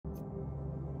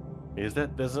Is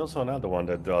that there's also another one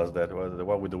that does that? The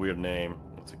one with the weird name.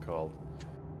 What's it called?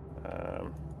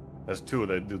 There's two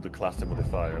that do the cluster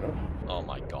modifier. No? Oh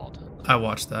my god. I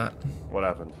watched that. What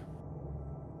happened?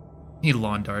 He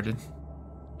lawn darted.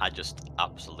 I just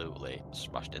absolutely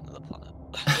smashed into the planet.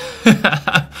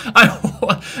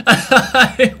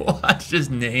 I watched his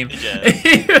name.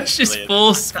 He was just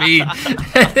full speed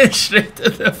headed straight to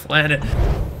the planet.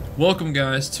 Welcome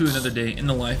guys to another day in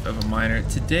the life of a miner.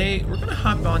 Today we're gonna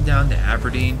hop on down to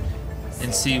Aberdeen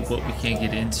and see what we can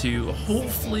get into.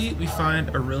 Hopefully we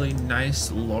find a really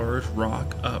nice large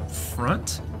rock up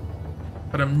front,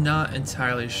 but I'm not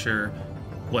entirely sure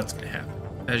what's gonna happen.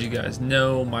 As you guys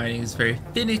know, mining is very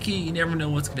finicky. You never know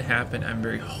what's gonna happen. I'm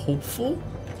very hopeful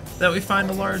that we find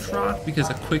a large rock because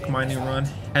a quick mining run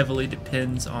heavily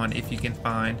depends on if you can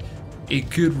find a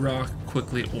good rock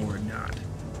quickly or not.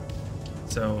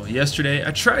 So yesterday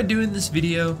I tried doing this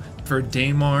video for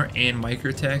Daymar and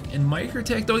Microtech, and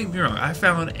Microtech, don't get me wrong, I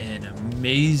found an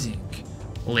amazing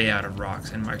layout of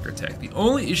rocks in Microtech. The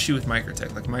only issue with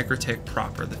Microtech, like Microtech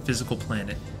proper, the physical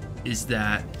planet, is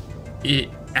that its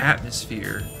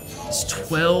atmosphere is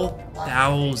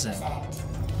 12,000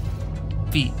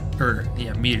 feet or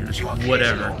meters,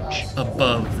 whatever,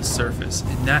 above the surface,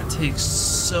 and that takes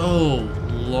so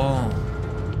long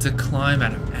to climb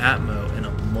out of Atmo in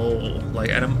a mole.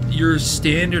 Like at your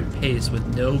standard pace with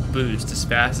no boost, as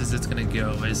fast as it's gonna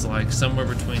go, is like somewhere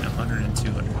between 100 and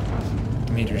 200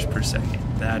 meters per second.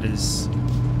 That is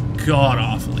god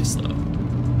awfully slow.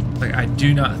 Like I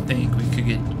do not think we could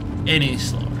get any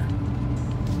slower.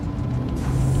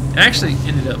 It actually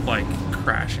ended up like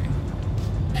crashing.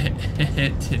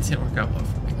 It didn't work out well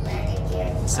for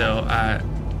me. So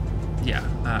yeah,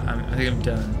 I think I'm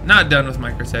done. Not done with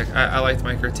Microtech. I liked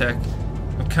Microtech.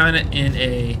 I'm kind of in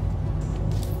a,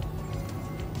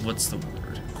 what's the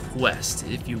word? Quest,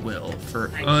 if you will, for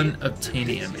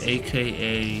unobtainium,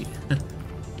 aka,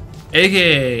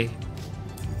 aka,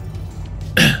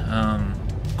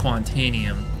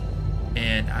 quantanium.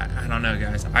 And I don't know,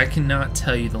 guys. I cannot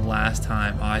tell you the last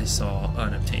time I saw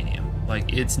unobtainium.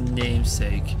 Like, its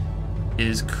namesake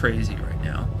is crazy right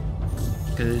now.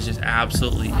 Because it's just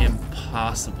absolutely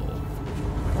impossible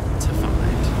to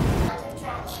find.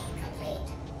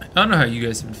 I don't know how you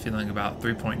guys have been feeling about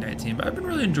 3.19, but I've been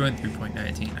really enjoying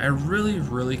 3.19. I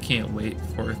really can't wait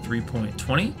for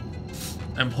 3.20.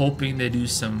 I'm hoping they do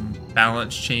some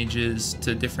balance changes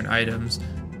to different items,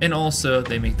 and also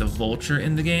they make the vulture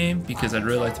in the game, because I'd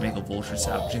really like to make a vulture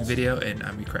salvaging video, and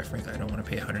I'll be quite frank, I don't want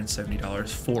to pay $170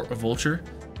 for a vulture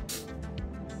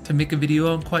to make a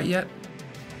video on quite yet.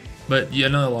 But yeah, I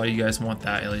know a lot of you guys want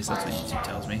that, at least that's what YouTube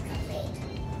tells me.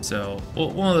 So,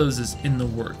 well, one of those is in the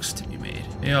works to be made.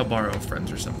 Maybe I'll borrow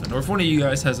friends or something. Or if one of you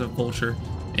guys has a vulture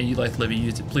and you'd like to let me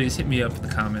use it, please hit me up in the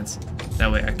comments.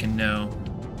 That way I can know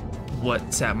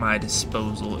what's at my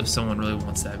disposal if someone really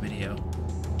wants that video.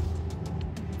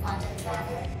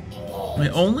 My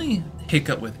only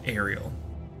hiccup with Arial,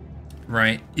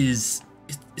 right, is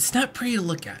it's not pretty to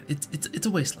look at. It's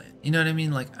a wasteland. You know what I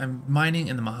mean? Like, I'm mining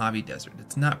in the Mojave Desert.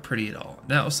 It's not pretty at all.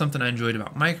 That was something I enjoyed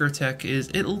about Microtech, is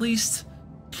at least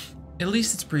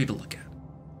it's pretty to look at.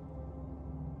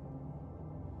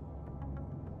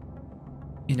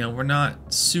 You know, we're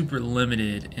not super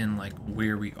limited in like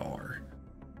where we are.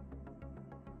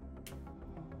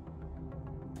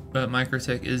 But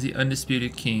Microtech is the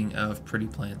undisputed king of pretty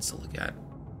plants to look at.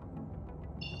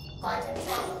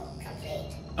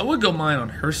 I would go mine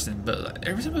on Hurston, but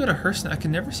every time I go to Hurston, I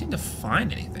can never seem to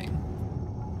find anything.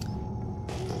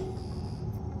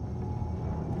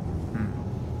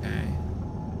 Okay.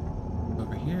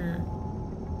 Over here.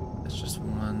 That's just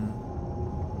one.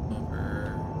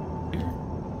 Over here.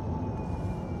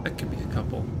 That could be a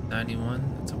couple. 91.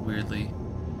 That's a weirdly.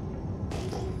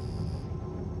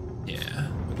 Yeah,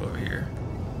 we'll go over here.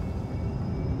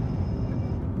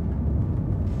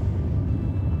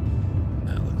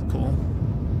 That looks cool.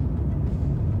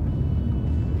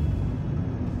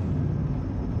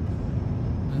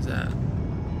 What is that?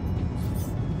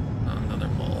 Oh, another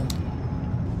mole.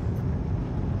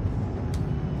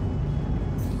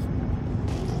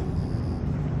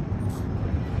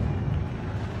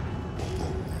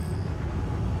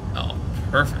 Oh,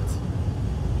 perfect.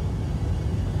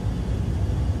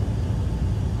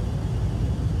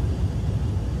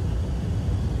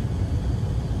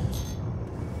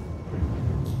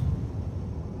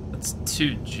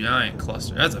 Two giant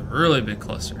clusters. That's a really big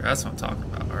cluster. That's what I'm talking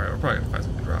about. Alright, we're probably gonna find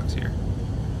some good rocks here.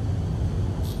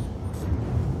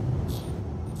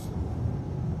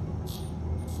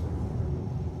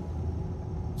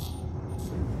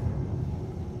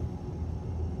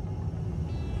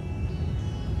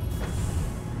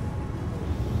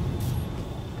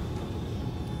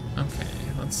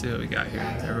 Let's see what we got here.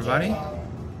 Everybody?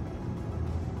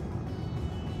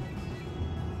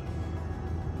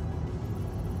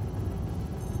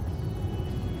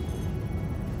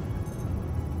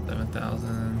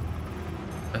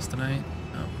 Hepheastanite?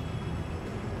 Oh.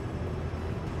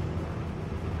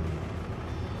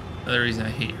 Another reason I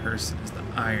hate Hurston is the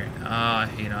iron. Ah, I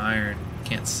hate iron.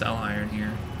 Can't sell iron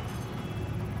here.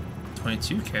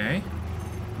 22k.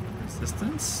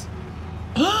 Resistance.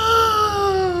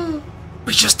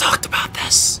 We just talked about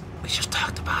this. We just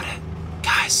talked about it.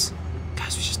 Guys,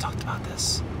 we just talked about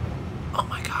this. Oh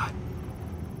my god.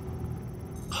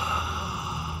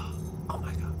 Oh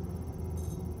my god.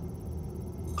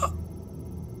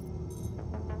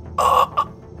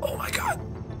 Oh my god.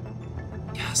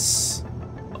 Yes.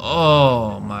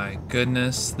 Oh my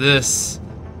goodness. This.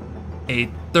 A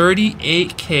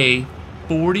 38k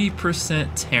 40%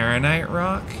 taranite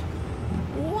rock?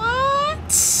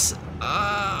 What?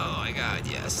 Oh my god,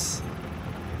 yes.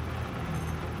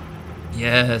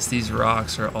 Yes, these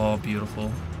rocks are all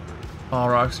beautiful. All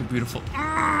rocks are beautiful.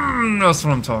 That's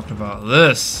what I'm talking about.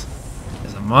 This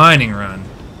is a mining run.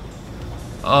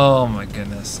 Oh my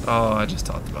goodness. Oh, I just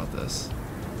talked about this.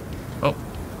 Oh.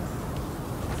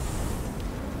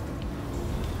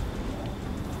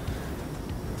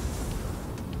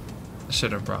 I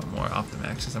should have brought more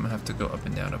Optimaxes. I'm gonna have to go up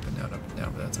and down, up and down, up and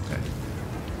down, but that's okay.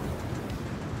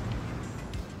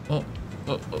 Oh,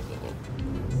 oh, oh, oh, oh.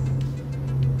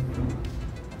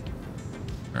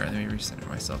 Alright, let me recenter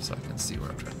myself so I can see where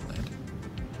I'm trying to land.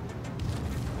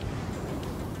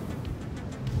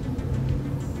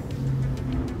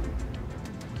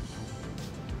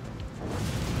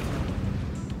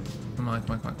 Come on,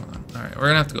 come on, come on, come on. Alright, we're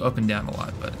gonna have to go up and down a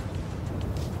lot, but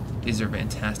these are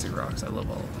fantastic rocks. I love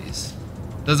all of these.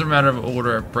 Doesn't matter what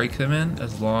order I break them in,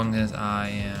 as long as I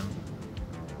am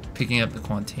picking up the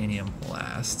quantanium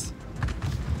last.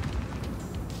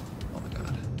 Oh my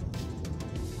god.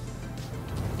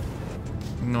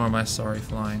 Ignore my sorry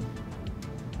flying.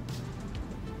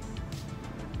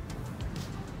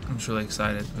 I'm just really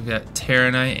excited. We've got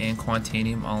taranite and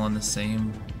quantanium all in the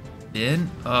same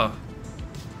bin. Oh.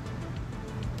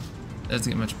 Doesn't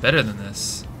get much better than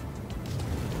this.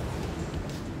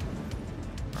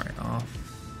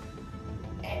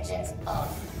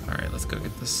 Alright, let's go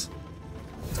get this.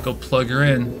 Let's go plug her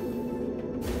in.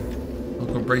 I'll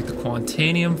go break the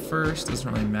quantanium first. Doesn't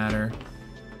really matter.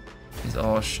 These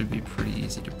all should be pretty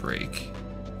easy to break.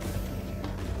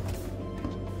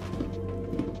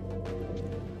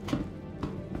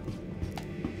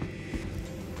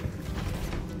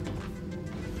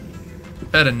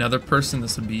 If I had another person,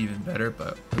 this would be even better,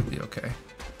 but it'll be okay.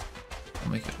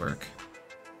 I'll make it work.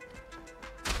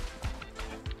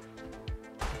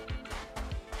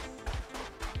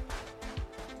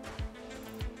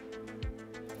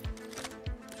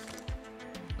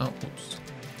 Oh, oops.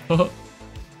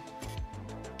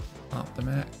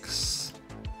 Optimax.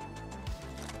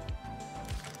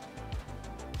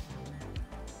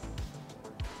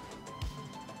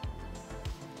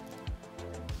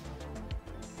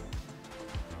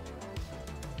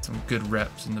 Some good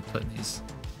reps into putting these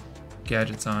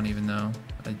gadgets on, even though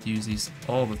I use these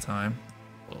all the time.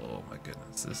 Oh my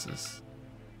goodness, this is...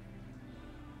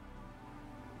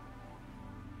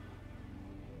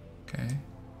 Okay.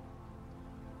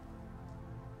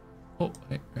 Oh,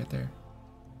 hey, right there.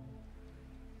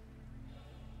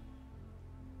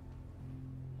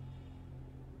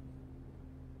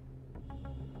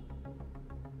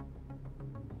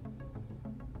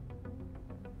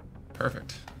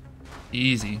 Perfect.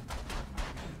 Easy.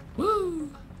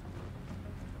 Woo!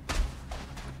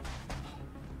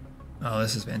 Oh,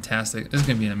 this is fantastic. This is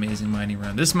going to be an amazing mining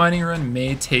run. This mining run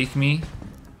may take me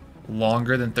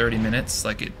longer than 30 minutes,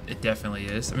 like it definitely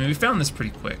is. I mean, we found this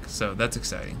pretty quick, so that's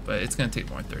exciting, but it's gonna take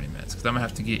more than 30 minutes because I'm gonna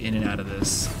have to get in and out of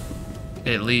this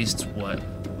at least, what,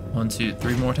 1, 2,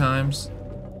 3 more times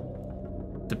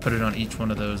to put it on each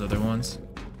one of those other ones.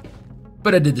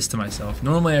 But I did this to myself.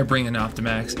 Normally I bring an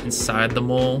Optimax inside the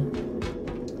mole,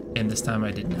 and this time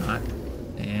I did not,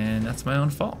 and that's my own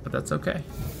fault, but that's okay.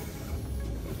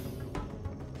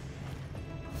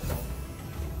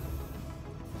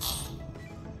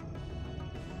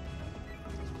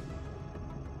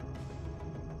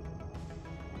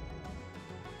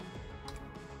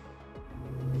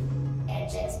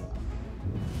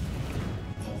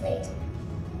 Complete.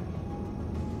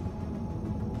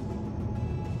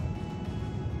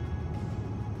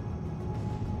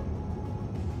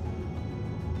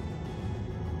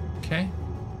 Okay,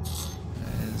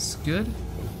 that is good.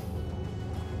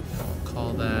 I'll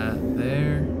call that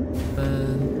there.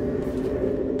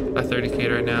 Then by 30k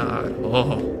right now.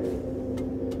 Oh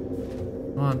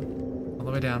on. All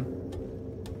the way down.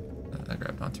 I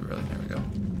grabbed on too early. There we go.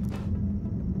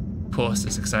 Cool, this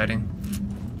is exciting.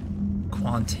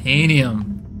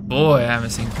 Quantanium. Boy, I haven't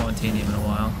seen quantanium in a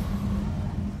while.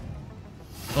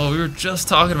 Oh, we were just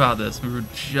talking about this. We were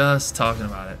just talking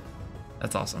about it.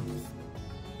 That's awesome.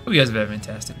 Hope you guys have had a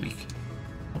fantastic week.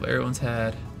 Hope everyone's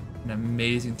had an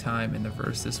amazing time in the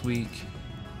verse this week.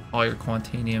 All your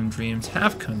quantanium dreams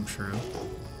have come true.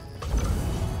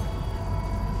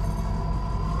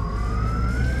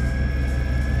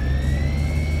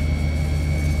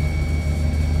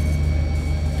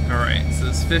 Alright, so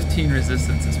this 15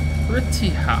 resistance is pretty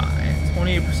high.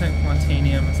 28%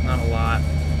 quantanium, it's not a lot.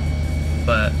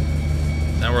 But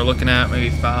now we're looking at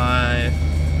maybe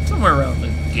somewhere around the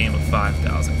game of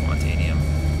 5,000 quantanium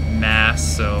mass,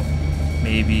 so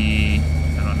maybe,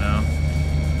 I don't know,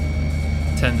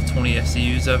 10 to 20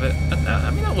 SCUs of it.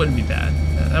 I mean, that wouldn't be bad.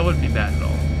 That wouldn't be bad at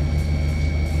all.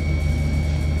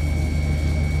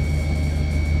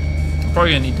 I'm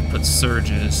probably gonna need to put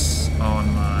surges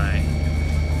on my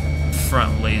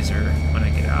front laser when I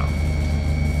get out.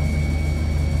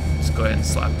 Just go ahead and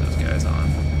slap those guys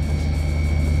on.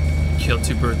 Kill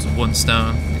two birds with one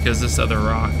stone, because this other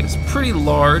rock is pretty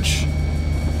large. I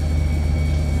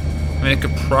mean, I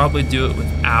could probably do it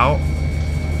without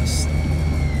this.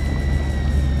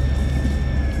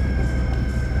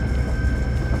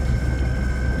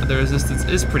 But the resistance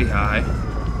is pretty high.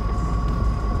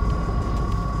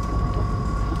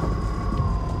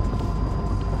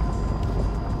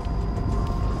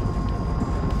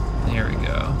 There we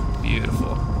go.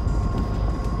 Beautiful.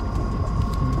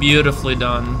 Beautifully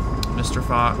done, Mr.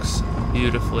 Fox.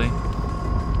 Beautifully.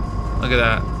 Look at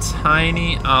that.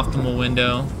 Tiny optimal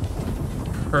window.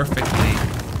 Perfectly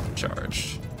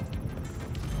charged.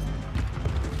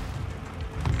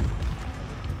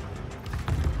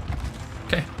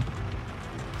 Okay.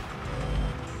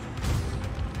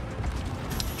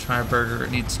 Triburger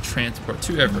needs transport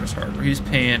to Everest Harbor. He's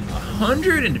paying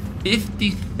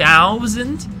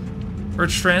 $150,000 for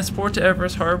transport to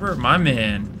Everest Harbor. My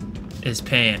man is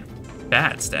paying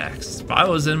bad stacks. If I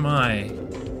was in my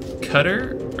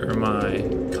Cutter or my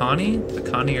Connie, the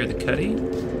Connie or the Cuddy,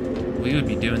 we would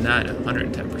be doing that at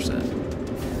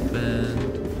 110%. Then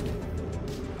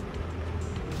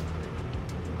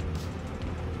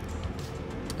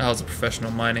that was a professional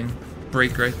mining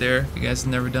break right there. If you guys have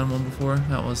never done one before,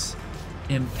 that was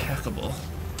impeccable.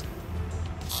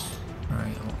 All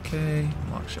right, okay,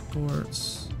 lock ship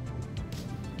ports.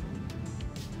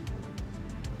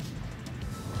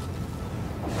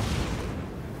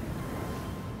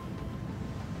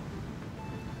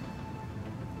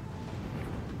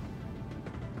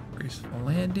 Graceful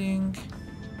landing.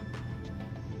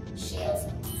 Shields.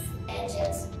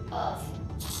 Engines off.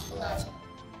 Launch.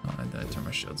 Oh, I turned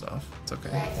my shields off. It's okay.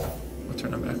 Active. I'll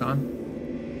turn them back on.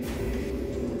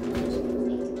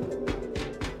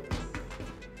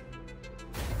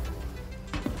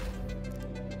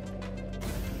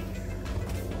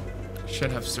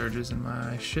 Should have surges in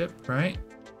my ship, right?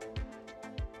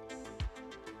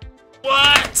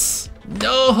 What? No!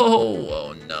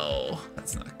 Oh no.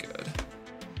 That's not good.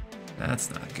 That's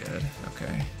not good.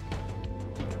 Okay.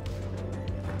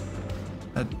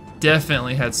 I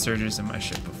definitely had surges in my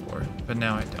ship before, but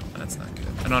now I don't. That's not good.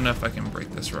 I don't know if I can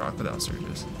break this rock without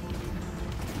surges.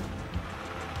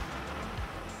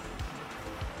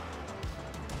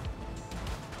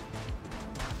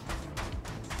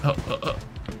 Oh.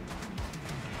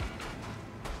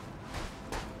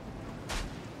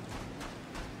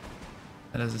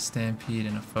 That is a stampede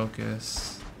and a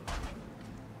focus.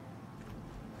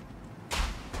 I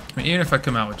mean, even if I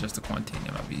come out with just a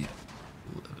quantanium, I'll be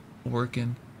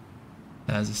working.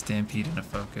 As a stampede and a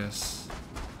focus.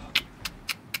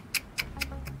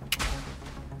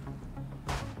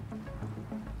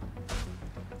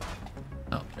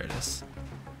 Oh, there it is.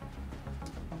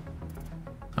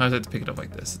 I always have to pick it up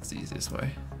like this. It's the easiest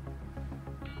way.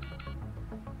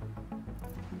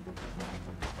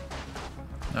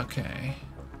 Okay.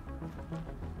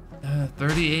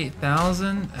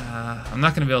 38,000? I'm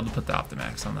not going to be able to put the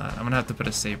Optimax on that. I'm going to have to put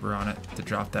a Saber on it to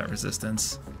drop that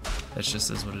resistance. That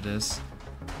just is what it is.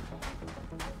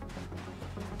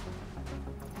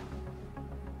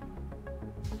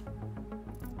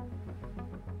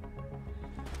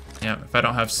 Yeah, if I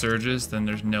don't have surges, then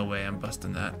there's no way I'm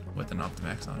busting that with an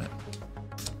Optimax on it.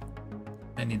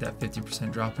 I need that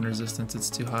 50% drop in resistance. It's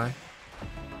too high.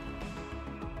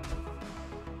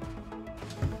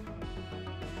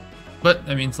 But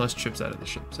that means less trips out of the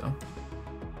ship, so.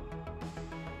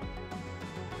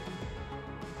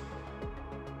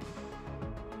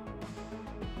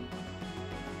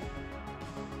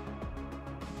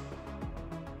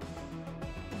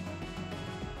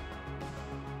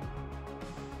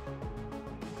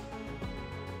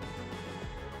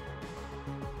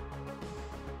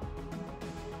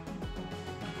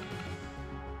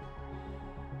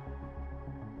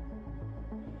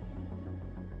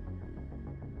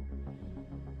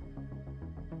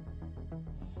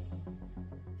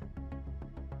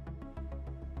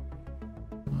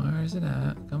 Where's it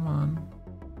at? Come on.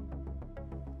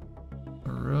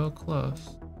 We're real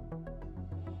close.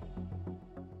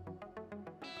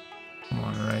 Come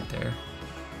on, right there.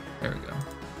 There we go.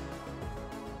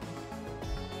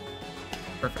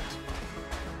 Perfect.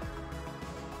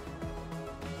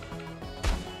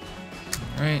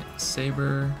 Alright,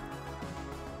 saber.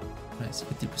 Nice,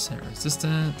 50%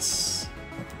 resistance.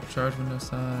 Multiple charge window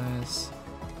size.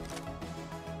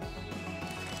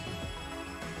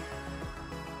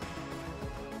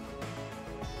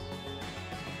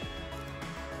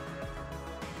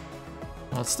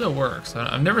 Well, it still works.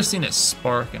 I've never seen it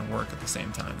spark and work at the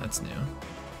same time. That's new.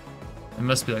 It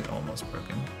must be like almost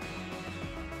broken.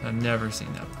 I've never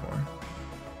seen that before.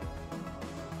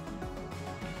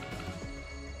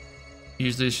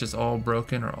 Usually it's just all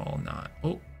broken or all not.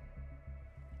 Oh.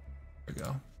 There we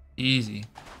go. Easy.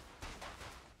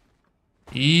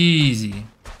 Easy.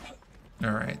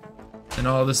 Alright. And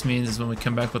all this means is when we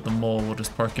come back with the mole, we'll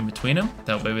just park in between them.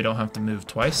 That way we don't have to move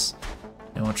twice.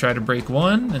 And we'll try to break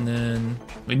one, and then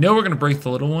we know we're going to break the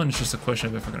little one. It's just a question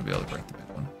of if we're going to be able to break the big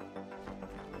one.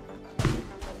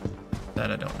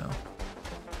 That I don't know.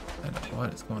 I don't know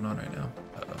what is going on right now.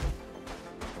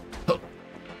 Uh-oh.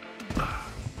 Oh.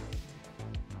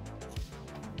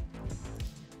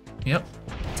 Yep,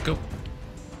 let's go.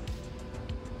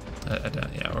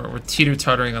 Yeah, we're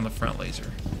teeter-tottering on the front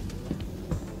laser.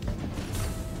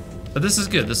 But this is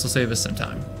good. This will save us some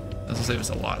time. This will save us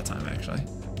a lot of time, actually.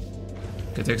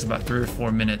 It takes about 3 or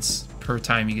 4 minutes per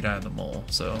time you get out of the mole.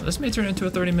 So this may turn into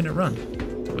a 30-minute run.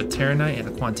 With taranite and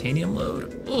a quantanium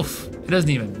load, oof. It doesn't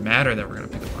even matter that we're going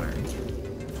to pick up iron.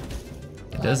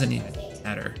 It doesn't even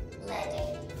matter.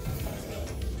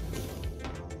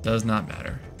 Does not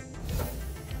matter.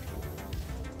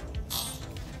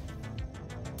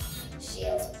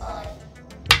 Shields on.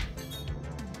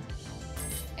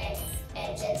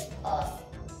 Engines off.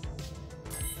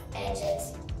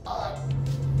 Engines on.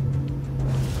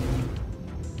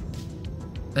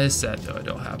 It's sad though I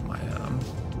don't have my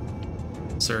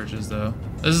surges though.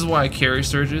 This is why I carry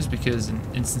surges, because in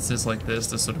instances like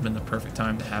this would have been the perfect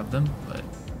time to have them, but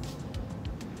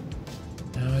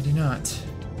no, I do not.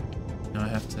 Now I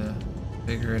have to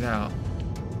figure it out.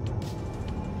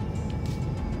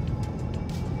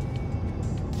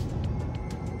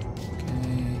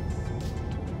 Okay,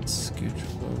 scooch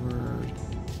forward.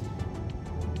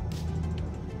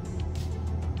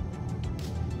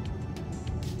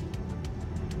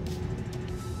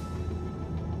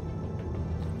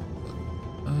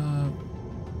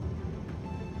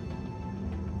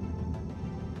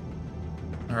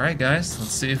 Alright guys,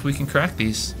 let's see if we can crack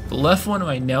these. The left one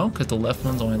I know, because the left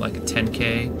one's only like a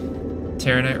 10k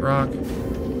taranite rock.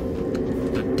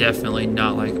 But definitely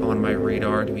not like on my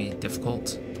radar to be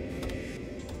difficult.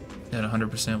 That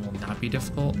 100% will not be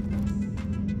difficult.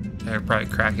 I could probably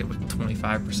crack it with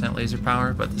 25% laser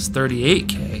power, but this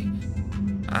 38k,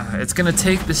 it's gonna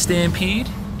take the Stampede.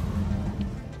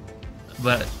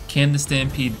 But can the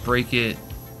Stampede break it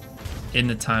in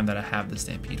the time that I have the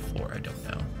Stampede for? I don't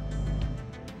know.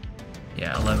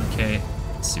 Yeah, 11k,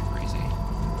 super easy.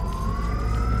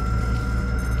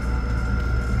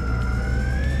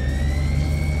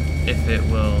 If it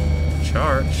will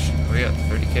charge, we got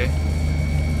 30k.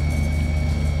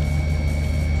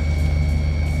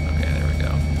 Okay, there we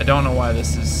go. I don't know why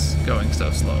this is going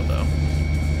so slow though.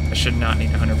 I should not need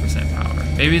 100% power.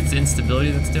 Maybe it's the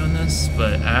instability that's doing this,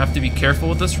 but I have to be careful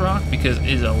with this rock because it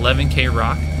is an 11k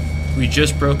rock. We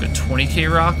just broke a 20k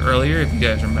rock earlier, if you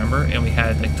guys remember, and we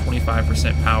had like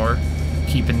 25% power,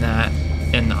 keeping that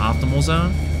in the optimal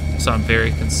zone. So I'm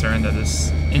very concerned that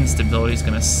this instability is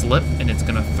going to slip and it's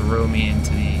going to throw me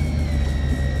into the...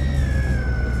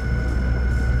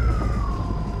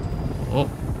 Oh,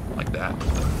 like that.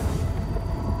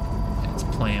 It's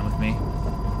playing with me.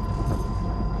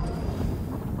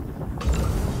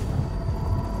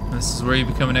 This is where you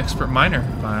become an expert miner,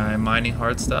 by mining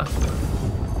hard stuff.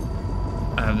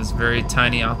 I have this very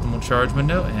tiny optimal charge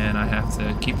window, and I have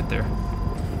to keep it there.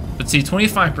 But see,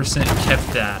 25%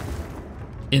 kept that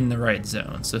in the right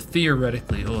zone. So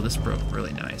theoretically, oh, this broke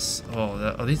really nice.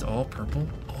 Oh, are these all purple?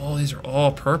 Oh, these are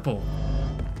all purple.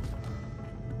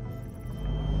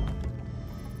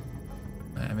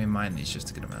 I mean, mine these just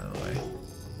to get them out of the way.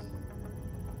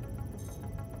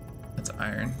 That's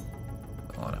iron.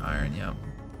 A lot of iron, yep.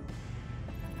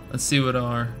 Let's see what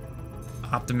our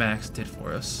Optimax did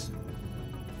for us.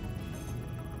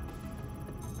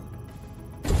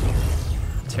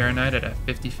 Taranite at a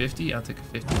 50-50. I'll take a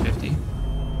 50-50.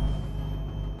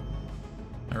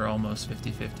 Or almost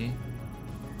 50-50.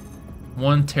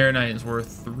 1 Taranite is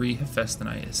worth 3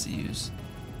 hephaestanite SCUs.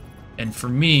 And for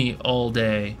me, all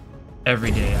day,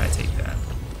 Every day I take that.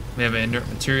 We have an inert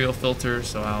material filter,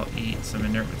 so I'll eat some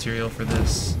inert material for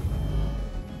this.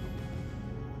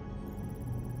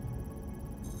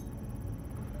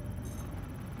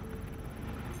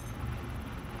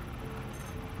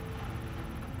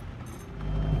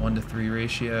 One to 3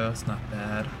 ratio, it's not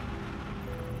bad.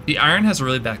 The iron has a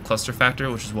really bad cluster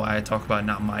factor, which is why I talk about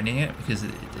not mining it, because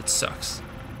it sucks.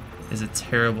 It's a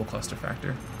terrible cluster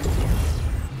factor.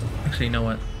 Actually, you know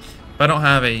what? If I don't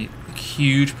have a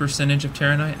huge percentage of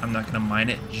taranite, I'm not going to mine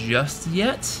it just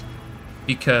yet,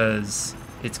 because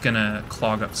it's going to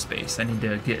clog up space. I need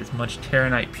to get as much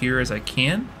taranite pure as I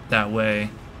can. That way,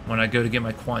 when I go to get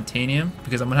my quantanium,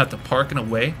 because I'm going to have to park in a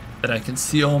way that I can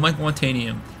see all my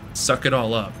quantanium, suck it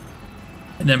all up,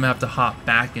 and then I'm going to have to hop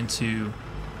back into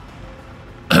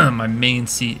my main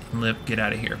seat and get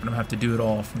out of here. But I'm going to have to do it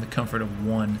all from the comfort of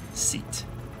one seat.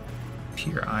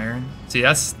 Pure iron. See,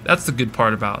 that's the good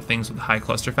part about things with high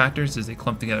cluster factors, is they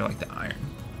clump together like the iron.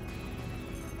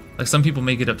 Like, some people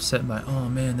may get upset by, oh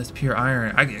man, that's pure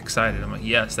iron. I get excited. I'm like,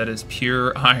 yes, that is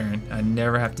pure iron. I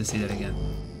never have to see that again.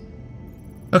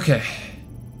 Okay.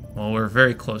 Well, we're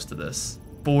very close to this.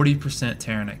 40%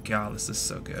 taranite. God, this is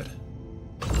so good.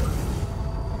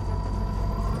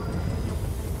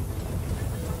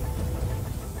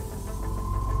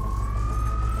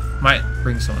 Might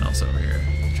bring someone else over here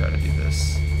to try to do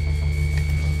this.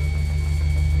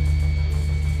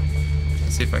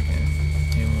 Let's see if I can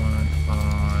do one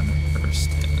on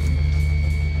Hurston.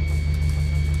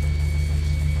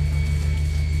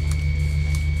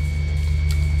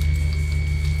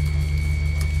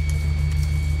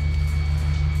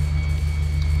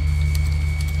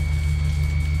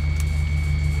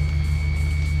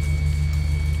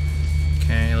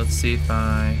 Okay, let's see if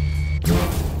I...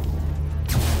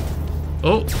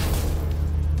 Oh!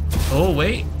 Oh,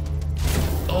 wait!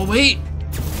 Oh, wait!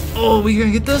 Oh, we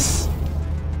gonna get this?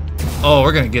 Oh,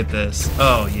 we're gonna get this.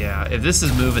 Oh, yeah. If this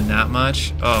is moving that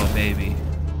much, oh, baby.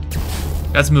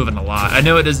 That's moving a lot. I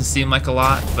know it doesn't seem like a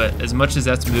lot, but as much as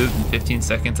that's moved in 15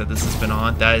 seconds that this has been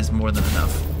on, that is more than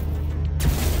enough.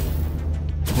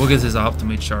 We'll get this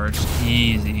optimally charged.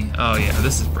 Easy. Oh, yeah,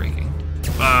 this is breaking.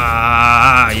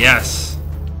 Ah, yes!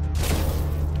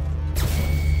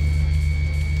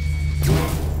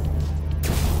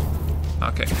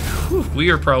 Okay, whew,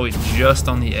 we are probably just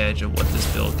on the edge of what this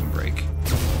build can break.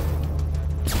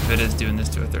 If it is doing this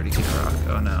to a 30k rock,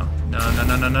 oh no. No, no,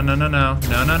 no, no, no, no, no, no.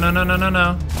 No, no, no, no, no, no,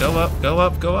 no. Go up, go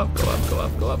up, go up, go up, go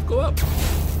up, go up, go up.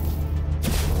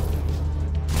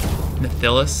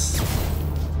 Nethylus.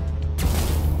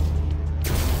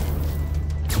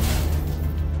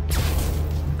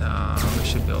 We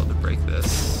should be able to break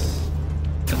this.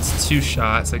 That's 2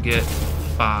 shots, I get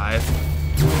 5.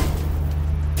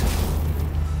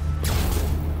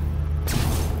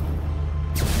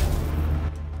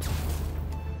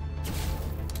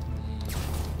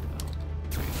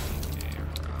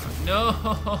 No,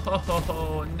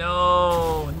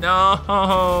 no,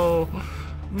 no,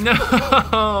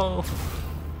 no.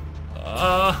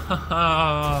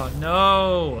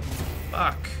 No.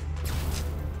 Fuck.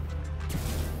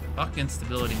 Fuck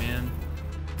instability, man.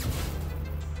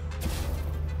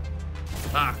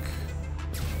 Fuck.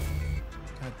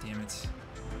 God damn it.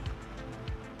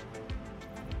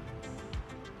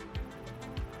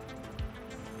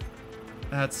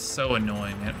 That's so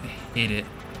annoying, man. I hate it.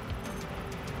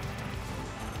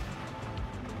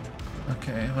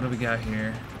 Okay, what do we got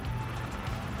here?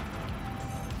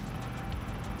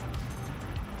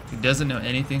 He doesn't know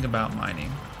anything about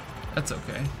mining. That's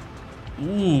okay.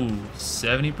 Ooh,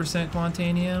 70%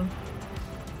 quantanium.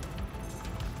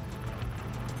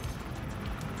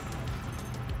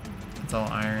 It's all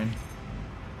iron.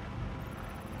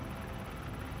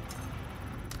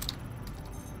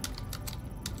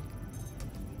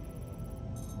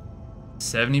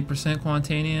 %70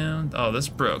 quantanium. Oh, this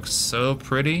broke so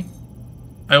pretty.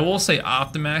 I will say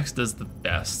Optimax does the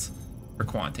best for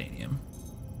quantanium.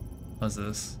 What's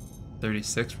this?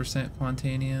 36%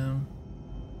 quantanium.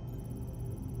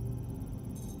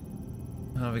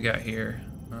 What do we got here?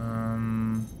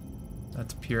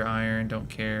 That's pure iron, don't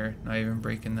care. Not even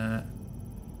breaking that.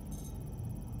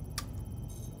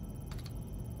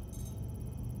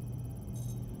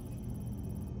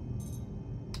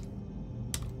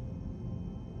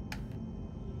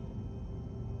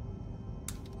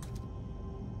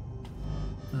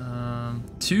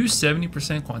 Two 70%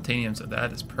 quantanium, so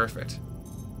that is perfect.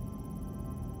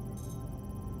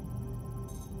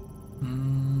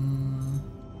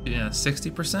 Yeah,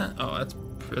 60%. Oh,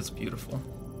 that's beautiful.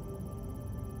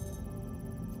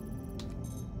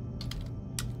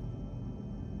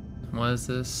 What is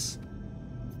this?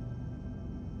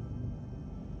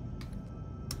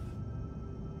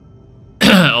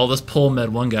 Oh, this pull med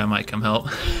 1 guy might come help.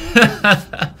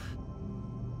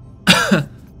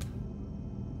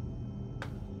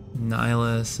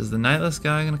 Nihilus. Is the Nihilus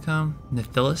guy gonna come?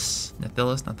 Nithilus?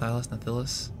 Nithilus? Nithilus?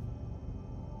 Nithilus?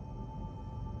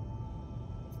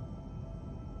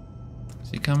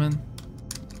 Is he coming?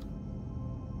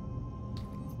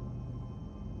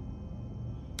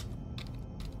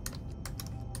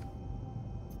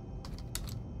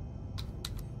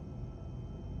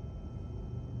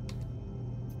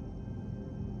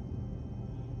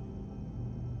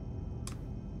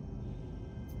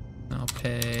 I'll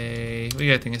pay. What do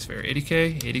you guys think is fair?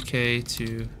 80k? 80k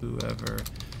to whoever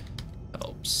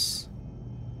helps.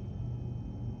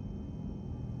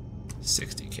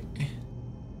 60k.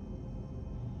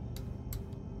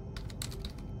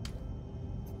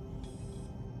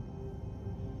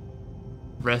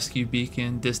 Rescue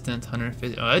beacon, distance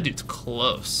 150. Oh, that dude's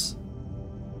close.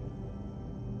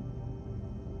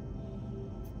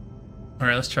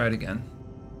 Alright, let's try it again.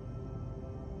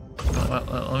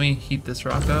 Let me heat this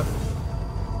rock up.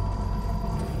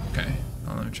 Okay,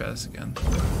 let me try this again.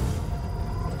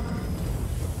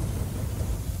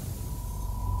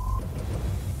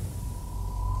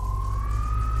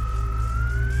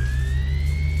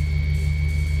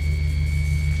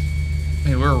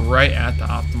 Hey, we're right at the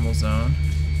optimal zone.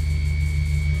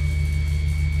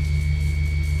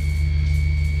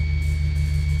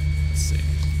 Let's see.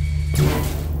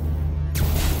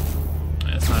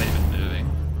 It's not even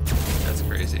moving. That's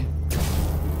crazy.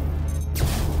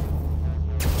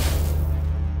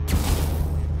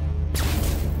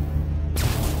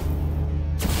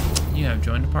 You have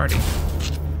joined the party.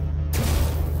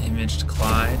 Imaged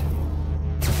Clyde.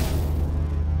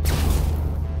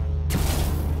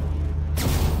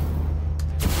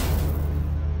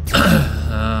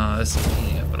 Oh, this isn't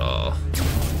heating up at all.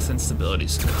 This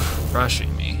instability's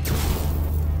crushing me.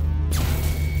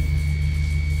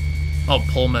 Oh,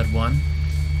 pull med 1.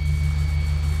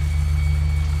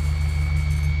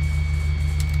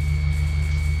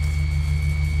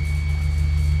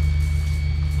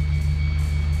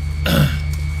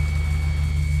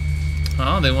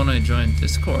 Oh, they want to join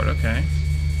Discord, okay.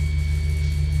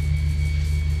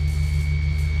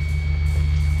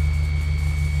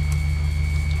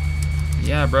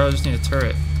 Yeah, bro, I just need a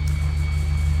turret.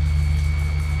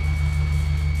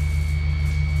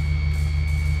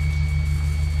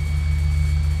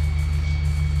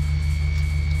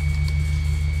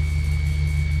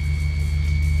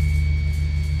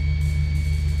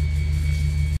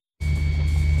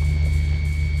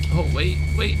 Oh, wait,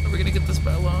 are we gonna get this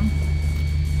by alone?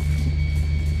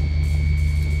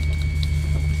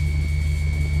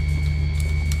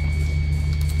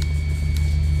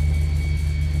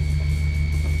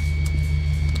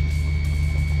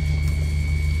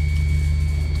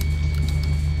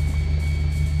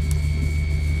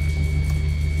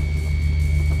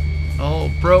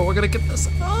 Oh, bro, we're gonna get this.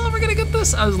 Oh, we're gonna get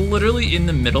this. I was literally in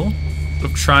the middle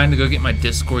of trying to go get my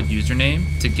Discord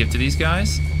username to give to these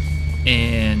guys.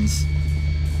 And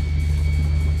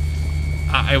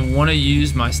I want to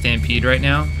use my Stampede right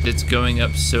now. It's going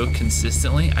up so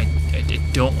consistently. I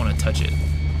don't want to touch it.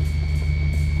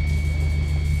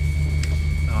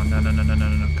 Oh, no. Come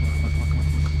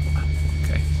on.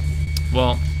 Okay.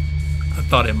 Well, I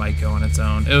thought it might go on its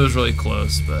own. It was really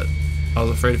close, but I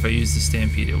was afraid if I used the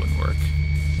Stampede, it wouldn't work.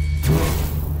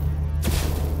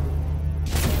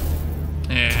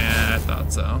 Yeah, I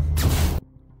thought so.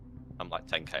 I'm like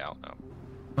 10k out now.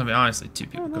 I mean, honestly, 2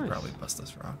 people could probably bust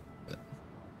this rock. But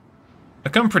I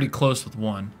come pretty close with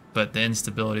 1, but the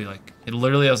instability, like, it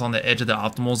literally I was on the edge of the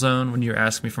optimal zone when you were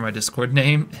asking me for my Discord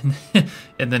name,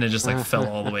 and then it just like fell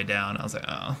all the way down. I was like,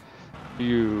 oh. Do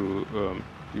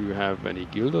you have any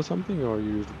guild or something, or are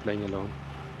you usually playing alone?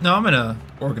 No, I'm in a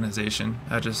organization.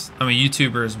 I'm a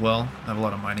YouTuber as well. I have a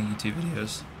lot of mining YouTube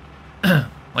videos.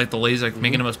 Like the laser, like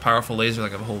making the most powerful laser,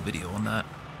 like I have a whole video on that.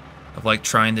 Of like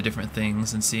trying the different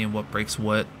things and seeing what breaks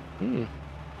what. Oh,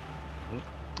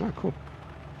 cool.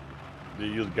 Do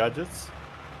you use gadgets?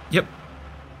 Yep.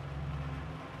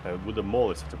 With the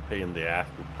mole, it's such a pain in the ass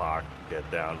to park, get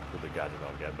down, put the gadget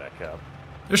on, get back up.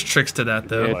 There's tricks to that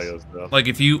though. Yeah, like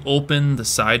if you open the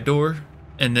side door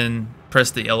and then press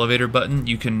the elevator button,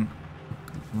 you can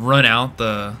run out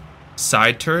the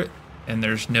side turret and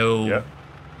there's no... Yep.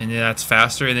 And then that's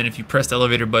faster. And then if you press the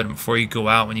elevator button before you go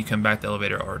out, when you come back, the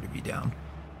elevator will already be down.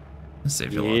 It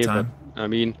saves you a lot of time. But, I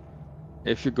mean,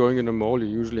 if you're going in a mall, you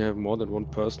usually have more than one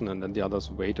person and then the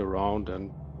others wait around, and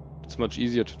it's much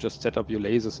easier to just set up your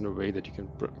lasers in a way that you can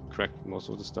crack most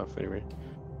of the stuff anyway.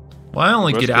 Well, I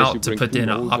only Worst get case, you out to bring put 2 in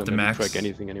moles and then you Optimax. crack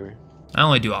anything anyway. I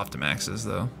only do Optimaxes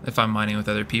though, if I'm mining with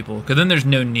other people. Because then there's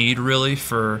no need really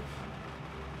for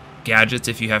gadgets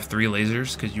if you have 3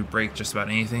 lasers, because you break just about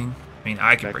anything. I mean,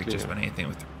 I can break just about anything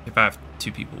with if I have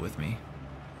 2 people with me.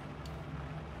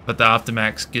 But the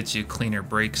Optimax gets you cleaner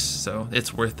breaks, so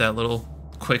it's worth that little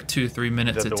quick 2-3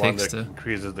 minutes it takes to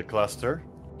increases the cluster.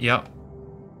 Yep.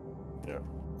 Yeah.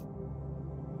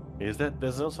 Is that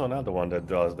there's also another one that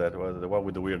does that? The one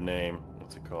with the weird name.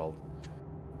 What's it called?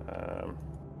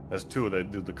 There's 2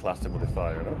 that do the cluster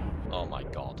modifier. No? Oh my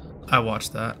god. I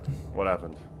watched that. What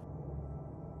happened?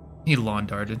 He lawn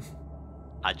darted.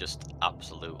 I just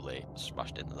absolutely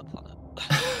smashed into the planet.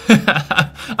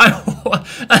 I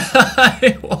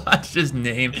watched his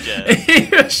name. Yeah. He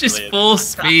was just Brilliant. full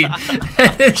speed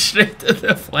headed straight to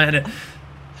the planet.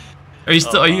 Are you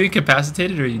still? Are you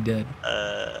incapacitated or are you dead?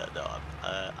 No,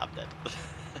 I'm dead.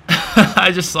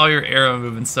 I just saw your arrow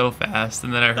moving so fast,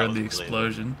 and then I heard was the brilliant.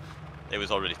 explosion. It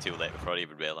was already too late before I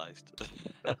even realised.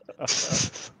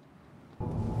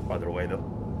 Farther away though.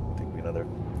 Take me another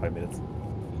 5 minutes.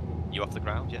 You off the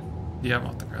ground, yeah? Yeah, I'm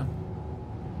off the ground.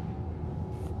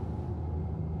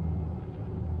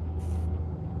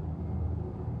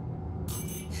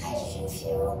 Hydrogen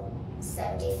fuel,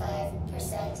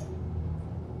 75%.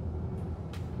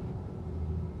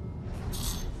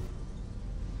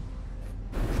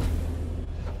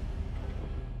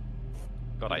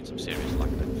 God, I had some serious luck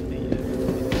then for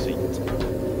the seat.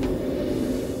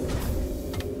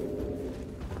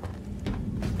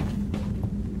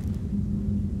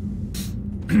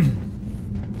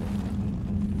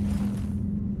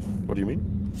 What do you mean?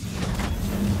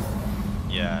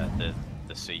 Yeah,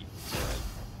 the seat.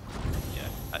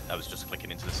 Yeah, I was just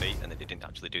clicking into the seat and it didn't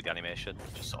actually do the animation.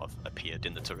 It just sort of appeared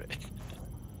in the turret.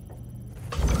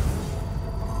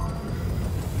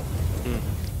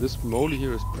 This mole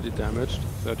here is pretty damaged,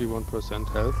 31%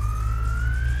 health.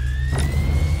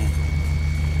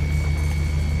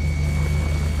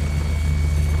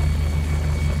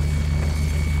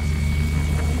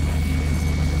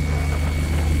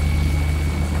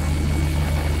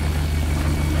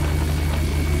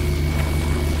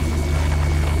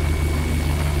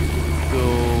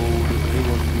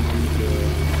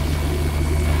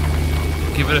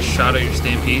 Give it a shot at your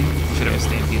stampede. You should have a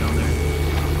stampede on there.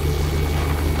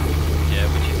 Yeah,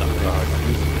 which is I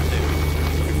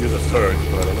can use a surge,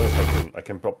 but I don't know if I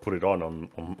can put it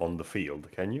on the field.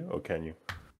 Can you? Or can you?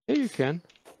 Yeah, you can.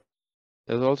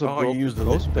 There's also Oh, you use the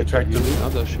prospector tractor using beam.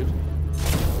 other shit.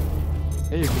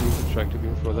 Yeah, you can use the tractor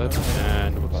beam for that.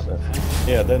 And what's that?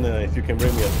 Yeah, then if you can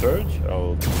bring me a surge,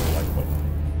 I'll like one.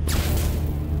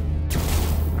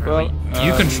 Well,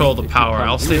 You control the if you power. come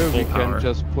I'll say here, full we power. can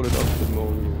just pull it off the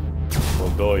mole here.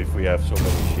 Although if we have so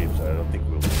many ships, I don't think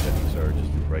we'll be sending surges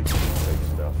to break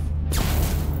stuff.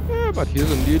 Yeah, but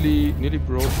here's a nearly completely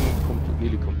broken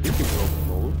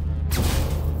mole.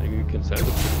 Maybe we can sell the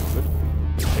thing of it.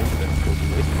 Same with that goes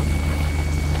away.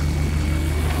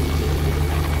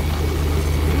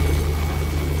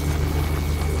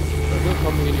 They're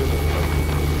coming in your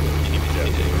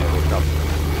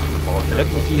Let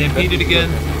me see. Stampede it again.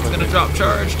 It's gonna drop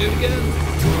charge. Do it again.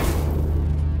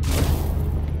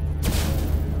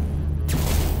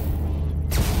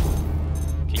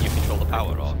 Can you control the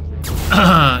power or?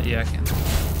 Yeah, I can.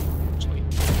 Sweet.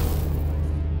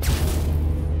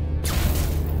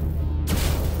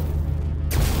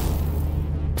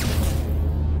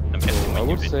 I'm guessing I when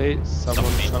would you say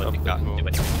someone stop shut up you that can't do mole. anything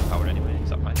with the power anyway, is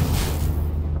that right?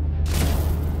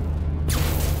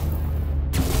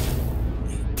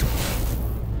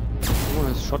 Someone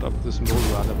has shot up this mole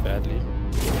rather badly.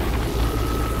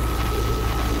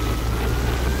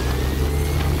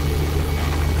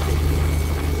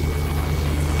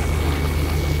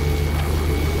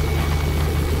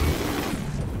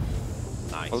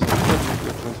 Nice. Also, if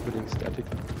you're transmitting static,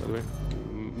 by the way,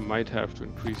 might have to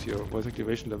increase your voice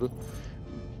activation level.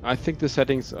 I think the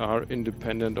settings are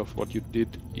independent of what you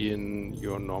did in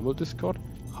your normal Discord.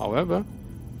 However,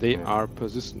 they are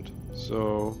persistent.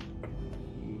 So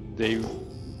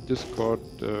Discord,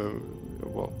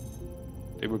 well,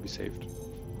 they will be saved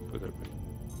with everything.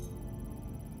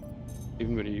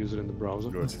 Even when you use it in the browser.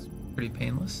 Good. Pretty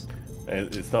painless.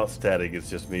 And it's not static,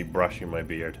 it's just me brushing my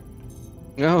beard.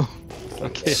 No.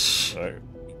 Okay.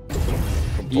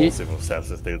 Compulsive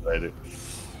obsessive things I do.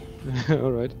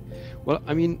 All right. Well,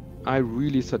 I mean, I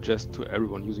really suggest to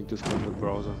everyone using Discord in the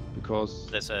browser because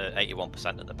There's a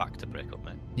 81% at the back to break up,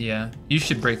 mate. Yeah, you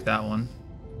should break that one.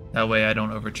 That way I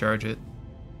don't overcharge it.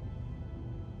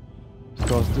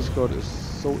 Discord is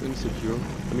so insecure.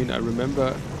 I mean, I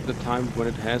remember the time when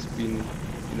it has been,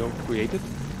 created.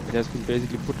 It has been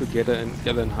basically put together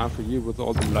in half a year with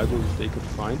all the libraries they could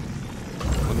find.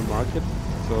 on the market,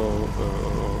 so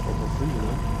or for free, you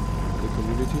know, the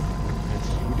community, and it's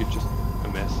really just a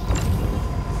mess.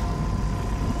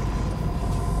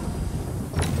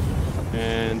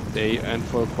 And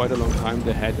for quite a long time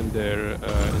they had in their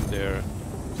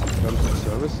terms of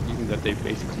service even that they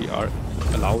basically are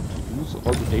allowed to use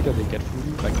all the data they get from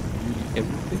you, like really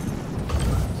everything.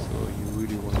 So you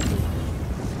really want to,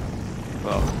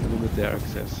 well, limit their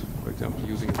access. For example,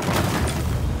 using it.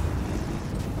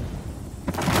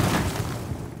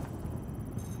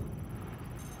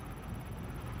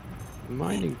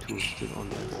 Mining tool still on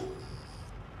there.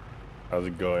 How's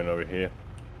it going over here?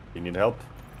 You need help?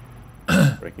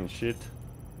 Breaking shit?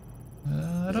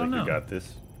 I don't know. You got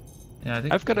this. Yeah, I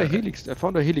think I've got a Helix. I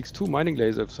found a Helix 2 mining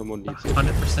laser if someone needs it.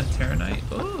 100% taranite.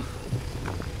 Ooh.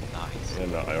 Nice. Yeah,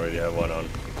 no, I already have one on.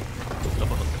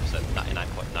 Double 100%,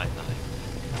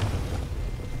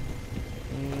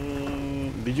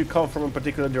 99.99. Did you come from a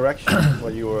particular direction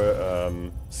while you were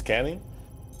scanning?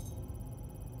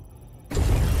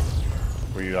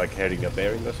 Were you like heading a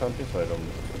bearing or something so I don't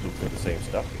look for the same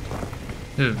stuff?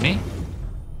 Who, me?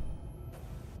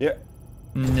 Yeah.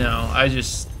 No, I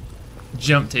just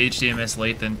jumped to HDMS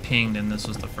late, then pinged, and this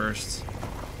was the first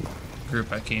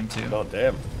group I came to. Oh,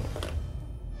 damn.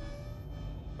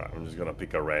 Right, I'm just gonna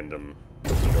pick a random.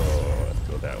 Let's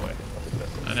go that way.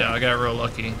 I know, I got real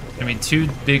lucky. I mean, 2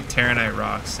 big taranite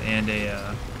rocks and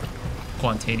a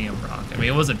quantanium rock. I mean,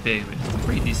 it wasn't big, but it's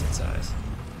pretty decent size.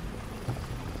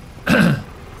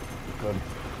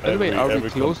 By the way, are we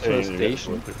close to a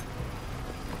station?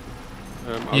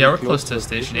 Yeah, we're close to a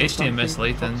station. HDMS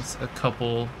Lathan's a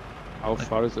couple. How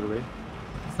far is it away?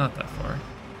 It's not that far.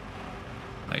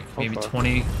 Like How maybe far?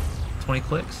 20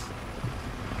 clicks.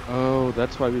 Oh,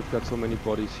 that's why we've got so many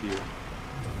bodies here.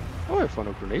 Oh, I found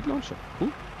a grenade launcher.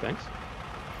 Cool, thanks.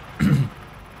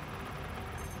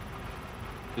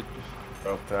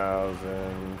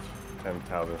 12,000,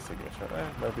 10,000 signature.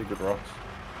 Might be good rocks.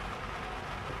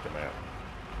 Check them out.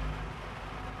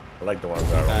 I like the ones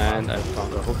that are on. And I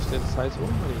found a homestead size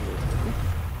one.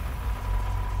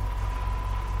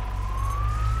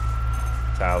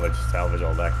 Salvage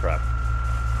all that crap.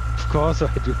 Of course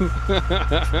I do.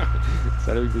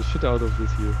 Selling the shit out of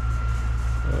this here.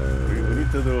 We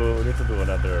need to do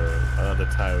another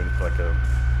time. We need like a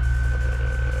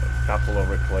couple of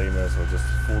reclaimers or just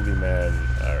fully manned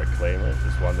reclaimers.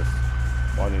 Just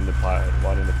one in the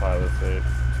pilot state,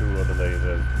 2 other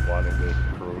lasers, one in the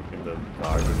crew in the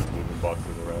cargo, just moving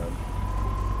boxes around.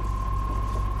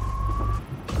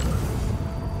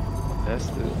 That's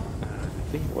the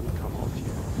thing what come out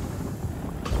here.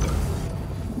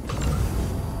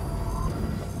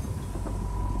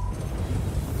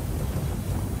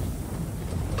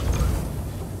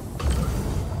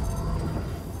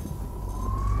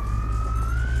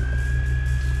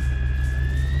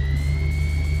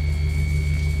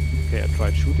 Okay, I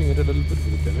tried shooting it a little bit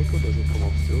with the Demico, doesn't come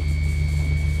off still.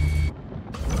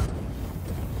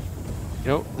 You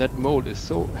know, that mold is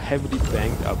so heavily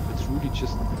banged up, it's really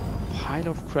just a pile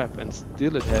of crap, and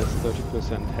still it has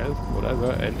 30% health,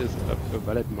 whatever, and is a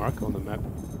valid marker on the map.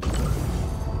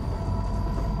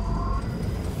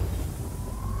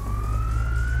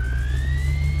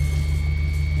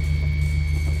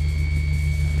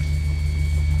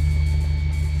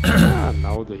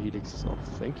 Now the helix is off,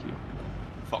 thank you.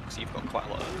 Fox, you've got quite a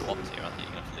lot of blocks here, aren't you?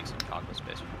 You're going to have to leave some cargo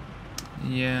space.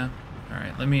 Yeah.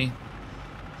 Alright, let me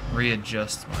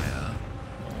readjust my hole.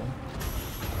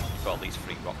 You've got at least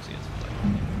 3 rocks here. So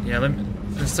Yeah,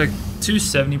 it's like 2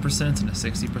 70% and a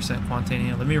 60%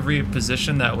 quantanium. Let me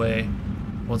reposition that way.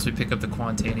 Once we pick up the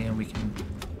quantanium, we can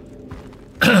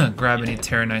grab any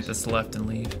taranite that's left and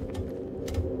leave.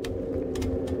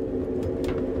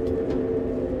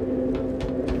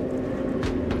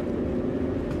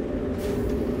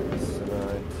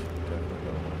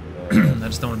 I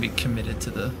just don't want to be committed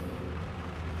to the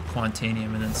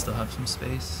quantanium and then still have some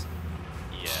space.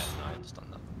 yeah, no, I understand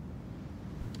that.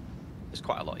 There's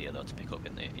quite a lot here though to pick up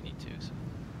in there if you need to. So.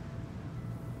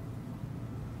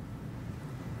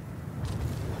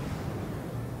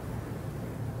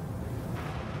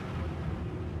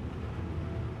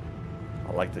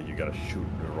 I like that you gotta shoot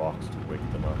the rocks to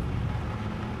wake them up.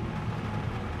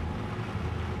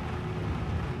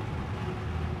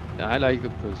 I like the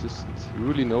persistence. You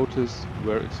really notice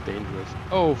where it's dangerous.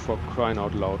 Oh, for crying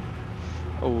out loud.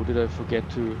 Oh, did I forget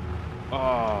to...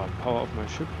 Ah, power off my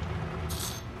ship.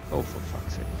 Oh, for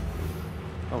fuck's sake.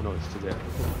 Oh no, it's still there.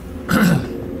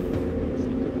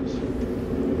 Thank goodness.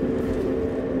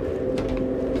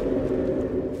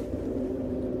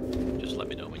 Just let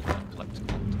me know when you can collect the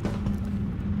gold.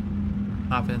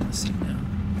 Hop in the seat now.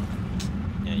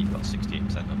 Yeah, you've got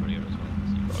 68% over here as well.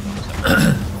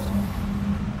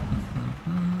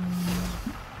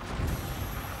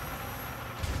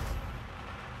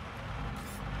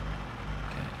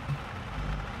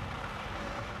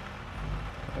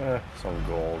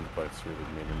 That's really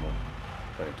minimal.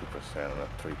 22% on a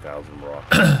 3,000 rock.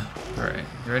 Alright,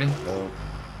 you ready? No.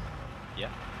 Yeah.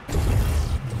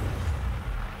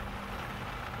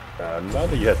 Now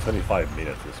that you have 25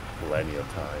 minutes, there's plenty of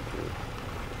time to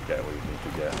get what you need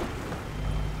to get.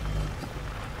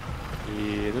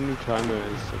 Yeah, the new timer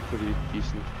is pretty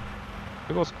decent.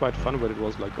 It was quite fun, but it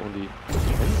was like only 10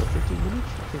 or 15 minutes?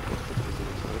 I think it was 15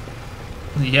 minutes,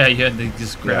 right? Yeah, you had to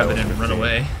just grab it and run 15.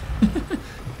 away.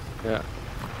 Yeah.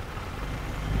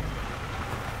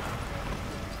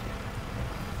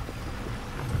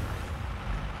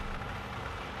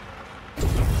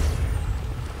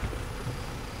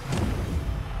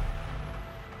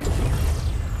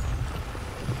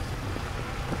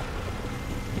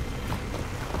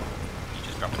 You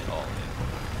just grabbing it all.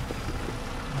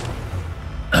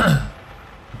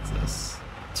 What's this?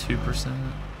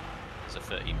 2%? It's a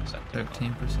 13%.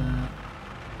 13%?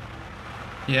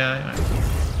 Yeah, I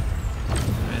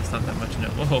mean, it's not that much in it.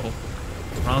 Whoa,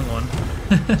 wrong one.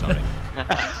 Sorry.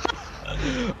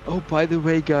 Oh, by the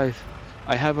way, guys,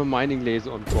 I have a mining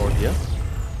laser on board here.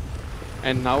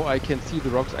 And now I can see the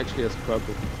rocks actually as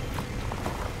purple.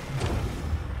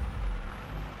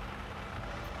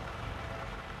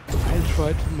 I'll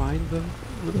try to mine them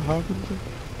with a harvester.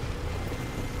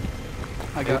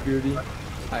 I got. Beauty.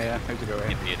 Hiya, how's it going?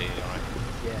 Get the idea, alright.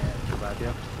 Yeah, too bad,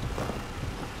 yeah.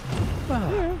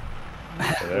 Yeah.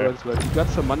 There. Well, you got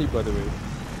some money, by the way.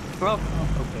 Well,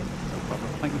 oh, okay, no problem.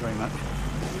 Thank you very much.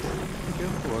 Thank you.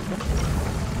 You're welcome.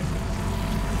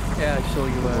 Yeah, I saw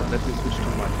you. Let me switch to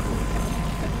mine.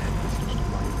 Let me switch to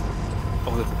mine.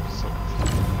 Oh, that would be so easy.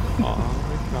 Oh,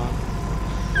 I can't.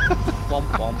 Bomb,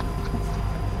 bomb.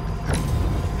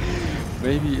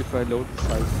 Maybe if I load the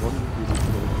size 1, we will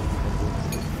load it.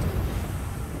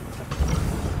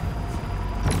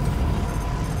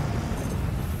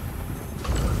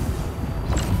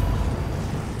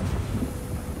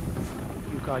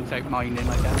 You guys out mining, I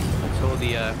guess. I saw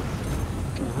the. I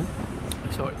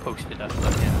saw it posted up,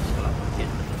 but yeah, I still haven't hit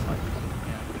the time.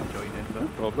 Yeah, I can join in, No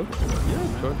but. problem. Yeah,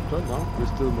 turn now.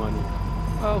 We're still mining.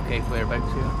 Oh, okay,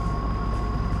 whereabouts here?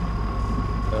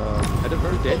 At a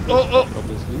very dangerous spot,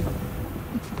 obviously.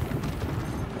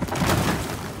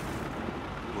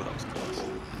 Ooh, that was close.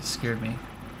 It scared me.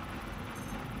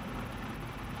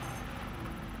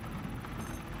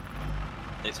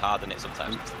 It's hard, and it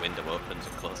sometimes because the window opens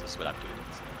and closes without doing it.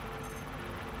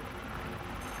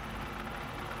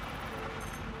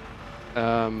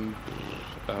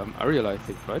 Arial, I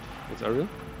think, right? It's Arial?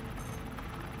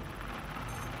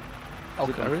 I'll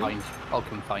it come Ariel?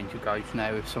 find you guys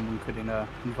now. If someone could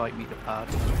invite me to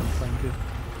party, I'll come find you.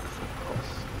 Of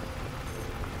course.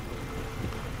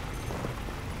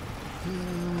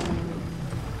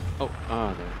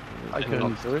 There. I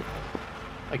can- Sorry.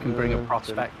 I can bring a then-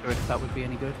 prospector if that would be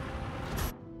any good.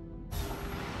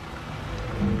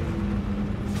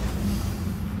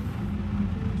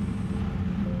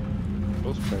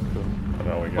 Prospector.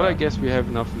 There we go. Well, I guess we have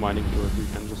enough mining to we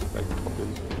can just like pop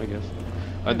in, I guess.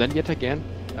 And then yet again,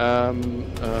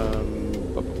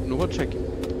 Novacek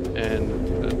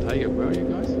and Tiger, where are you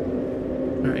guys?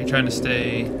 Alright, you trying to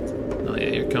stay... Oh yeah,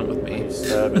 you're coming with me.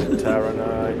 7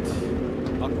 taranite.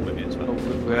 I'll come with you as well.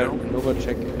 Where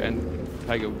Novacek and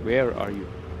Tiger, where are you?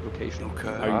 Location. Okay.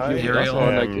 Are you here with us Arial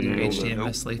or like am in Nova?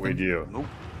 HDMS With Lathan. you. Nope.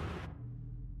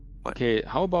 Okay,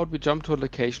 how about we jump to a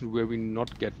location where we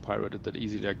not get pirated that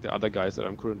easy, like the other guys that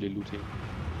I'm currently looting.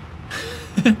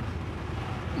 It's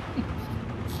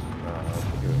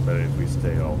better if we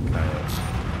stay all kind of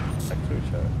next to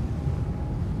each other.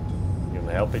 You can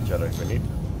help each other if we need.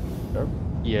 No?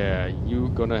 Yeah, you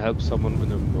gonna help someone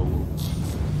with a mole.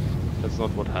 That's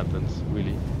not what happens,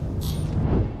 really.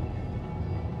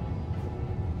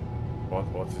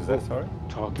 What is that? Sorry?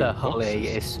 Talking The hull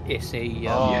boxes. is a.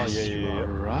 Oh, Yes, yeah, you yeah, are yeah.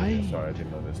 right. Sorry, I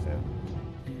didn't understand.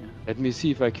 Let me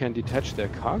see if I can detach their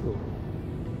cargo.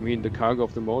 I mean, the cargo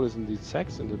of the mole is in these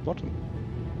sacks in the bottom.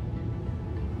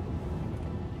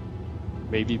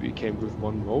 Maybe we came with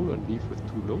one mole and leave with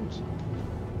 2 loads.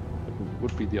 That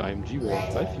would be the IMG way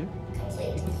of life here.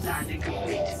 Complete. Landing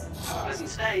complete. Pleasant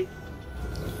stay.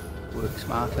 Work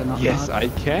smarter, not Yes, harder. I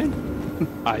can.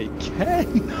 I can.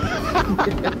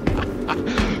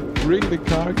 Bring the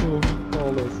cargo,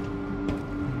 Paulus.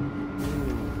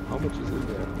 How much is in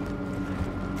there?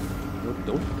 No,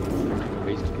 don't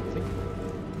waste a good thing.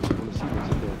 I want to see what's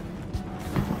in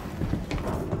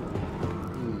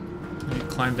there. You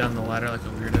climb down the ladder like a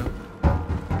weirdo.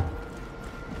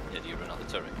 Yeah, do you run out the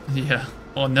turret? Yeah.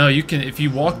 Oh no, you can, if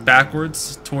you walk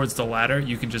backwards towards the ladder,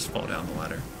 you can just fall down the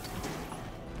ladder.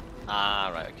 Ah,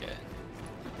 right, okay.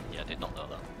 Yeah, I did not know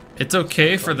that. It's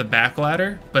okay for the back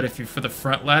ladder, but if you're for the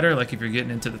front ladder, like if you're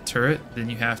getting into the turret, then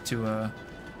you have to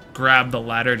grab the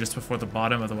ladder just before the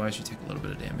bottom, otherwise you take a little bit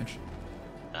of damage.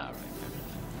 Alright.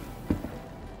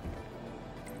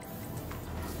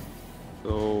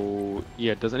 So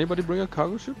yeah, does anybody bring a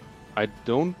cargo ship? I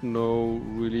don't know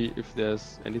really if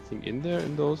there's anything in there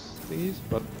in those thingies,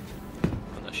 but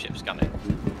When the ship's coming.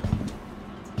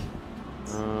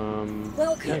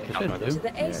 Welcome yeah, I can find to it. the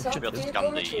You ASOP should be able to vehicle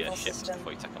scan the retrieval ships system.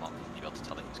 before you take them on. You should be able to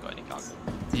tell if it's got any cargo.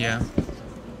 Yeah.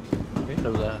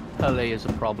 So the hull A is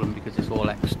a problem because it's all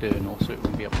external, so it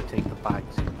won't be able to take the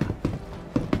bags in there.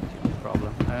 That's the only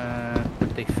problem.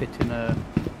 Would they fit in a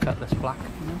Cutlass Black?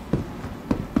 You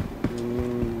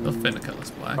know? They'll fit in a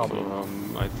Cutlass Black. Probably.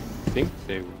 I think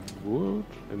they would.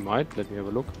 They might. Let me have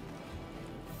a look.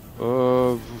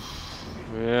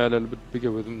 Yeah, a little bit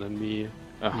bigger with them than me.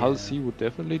 A hull C would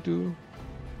definitely do.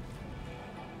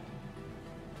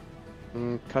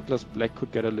 Cutlass Black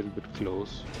could get a little bit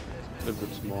close. A little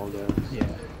bit small there. Yeah.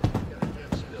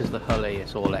 Because the hull A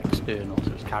is all external,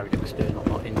 so it's carried external,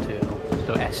 not internal.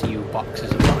 So SU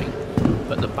boxes are fine,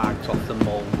 but the bags off the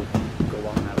mold would go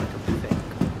on there, I don't think.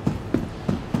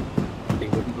 They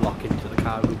wouldn't lock into the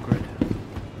cargo grid.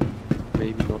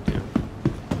 Maybe not there.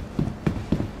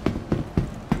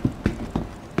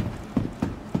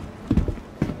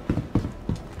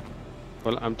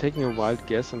 Well, I'm taking a wild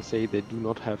guess and say they do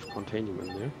not have quantanium in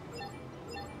there.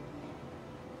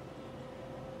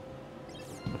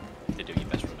 They do, you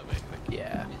best run away quick.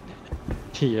 Yeah.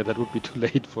 Yeah, that would be too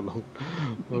late for long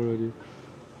already.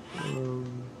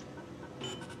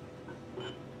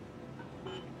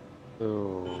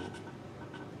 So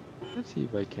let's see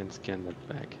if I can scan that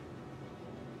back.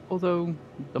 Although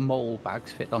the mole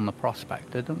bags fit on the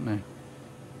prospector, don't they?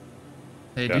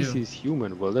 They Yeah. This do. is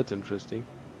human. Well, that's interesting.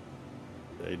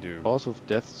 They do. Cause of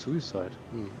death, suicide.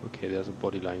 Okay, there's a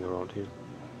body lying around here.